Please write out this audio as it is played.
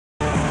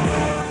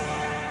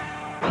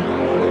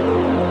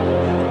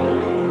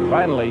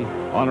Finally,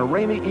 on a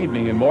rainy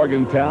evening in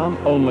Morgantown,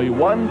 only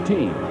one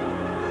team,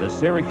 the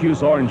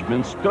Syracuse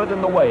Orangemen, stood in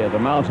the way of the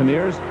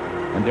Mountaineers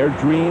and their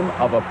dream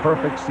of a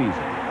perfect season.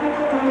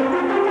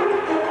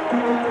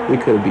 We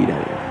could have beat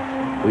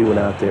anyone. We went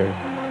out there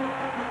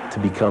to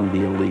become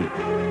the elite.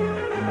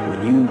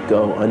 When you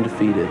go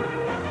undefeated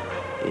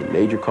in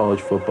major college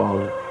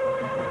football,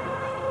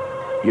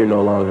 you're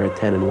no longer a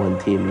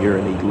 10-1 team, you're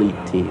an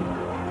elite team.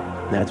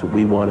 And that's what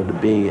we wanted to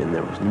be, and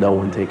there was no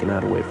one taking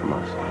that away from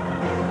us.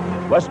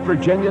 West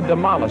Virginia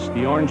demolished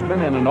the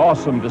Orangemen in an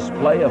awesome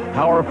display of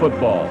power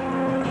football.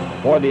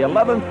 For the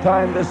 11th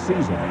time this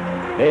season,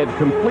 they had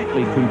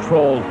completely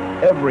controlled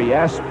every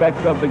aspect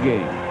of the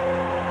game.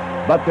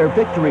 But their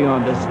victory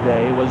on this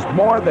day was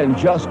more than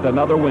just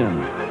another win.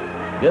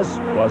 This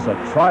was a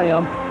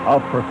triumph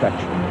of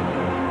perfection.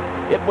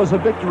 It was a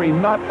victory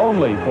not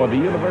only for the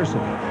university,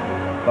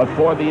 but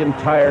for the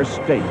entire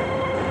state.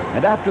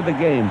 And after the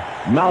game,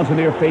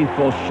 Mountaineer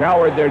faithful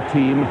showered their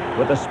team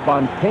with a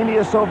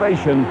spontaneous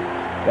ovation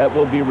that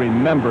will be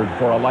remembered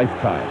for a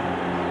lifetime.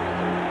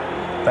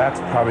 That's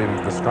probably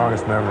the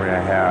strongest memory I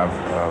have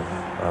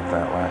of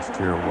that last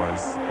year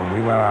was when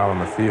we went out on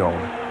the field.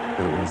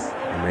 It was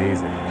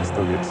amazing. I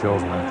still get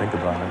chills when I think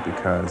about it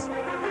because,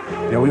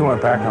 you know, we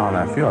went back on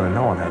that field and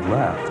no one had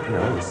left. You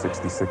know, there was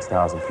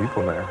 66,000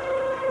 people there,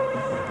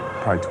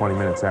 probably 20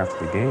 minutes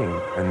after the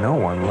game, and no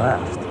one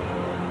left.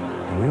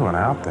 And we went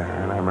out there,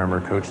 and I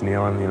remember Coach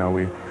Nealon, you know,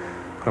 we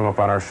put him up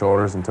on our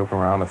shoulders and took him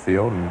around the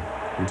field, and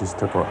we just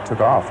took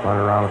off,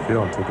 running around the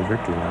field and took a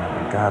victory lap.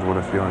 And God, what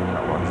a feeling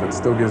that was. It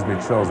still gives me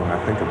chills when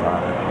I think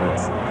about it.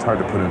 And it's hard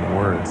to put into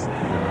words, you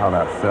know, how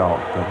that felt.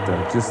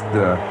 But just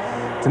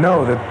to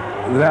know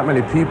that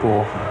many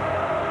people,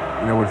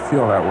 you know, would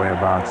feel that way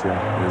about you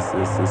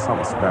is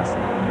something special.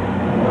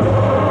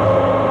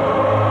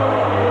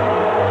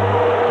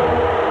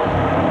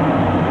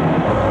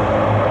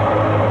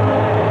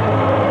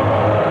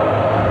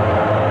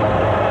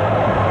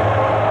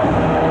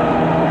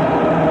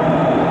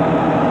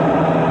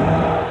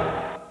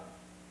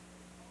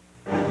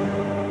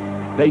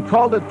 They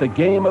called it the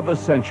game of the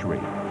century.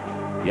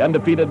 The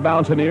undefeated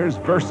Mountaineers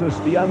versus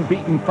the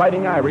unbeaten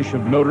Fighting Irish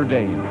of Notre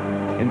Dame.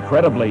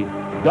 Incredibly,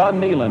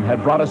 Don Nehlen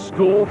had brought a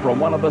school from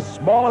one of the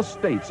smallest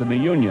states in the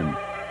Union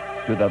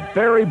to the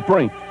very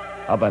brink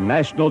of a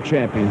national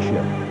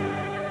championship.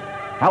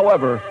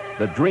 However,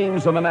 the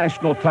dreams of a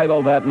national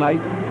title that night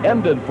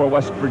ended for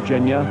West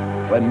Virginia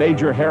when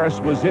Major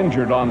Harris was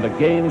injured on the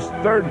game's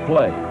third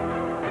play.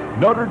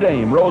 Notre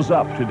Dame rose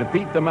up to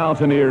defeat the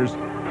Mountaineers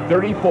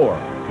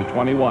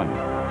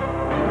 34-21.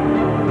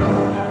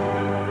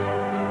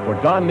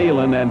 For Don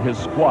Nehlen and his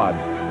squad,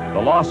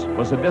 the loss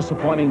was a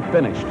disappointing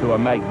finish to a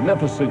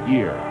magnificent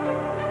year.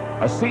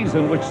 A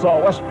season which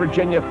saw West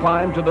Virginia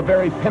climb to the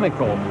very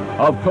pinnacle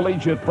of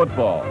collegiate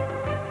football.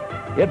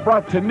 It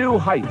brought to new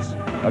heights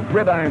a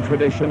gridiron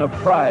tradition of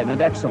pride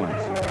and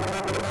excellence.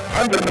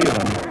 Under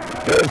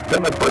Nehlen, there has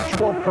been a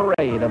virtual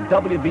parade of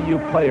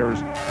WVU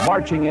players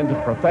marching into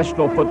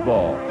professional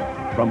football,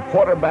 from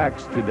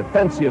quarterbacks to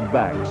defensive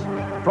backs,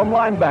 from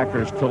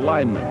linebackers to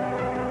linemen.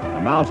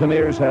 The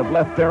Mountaineers have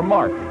left their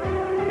mark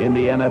in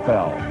the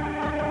NFL.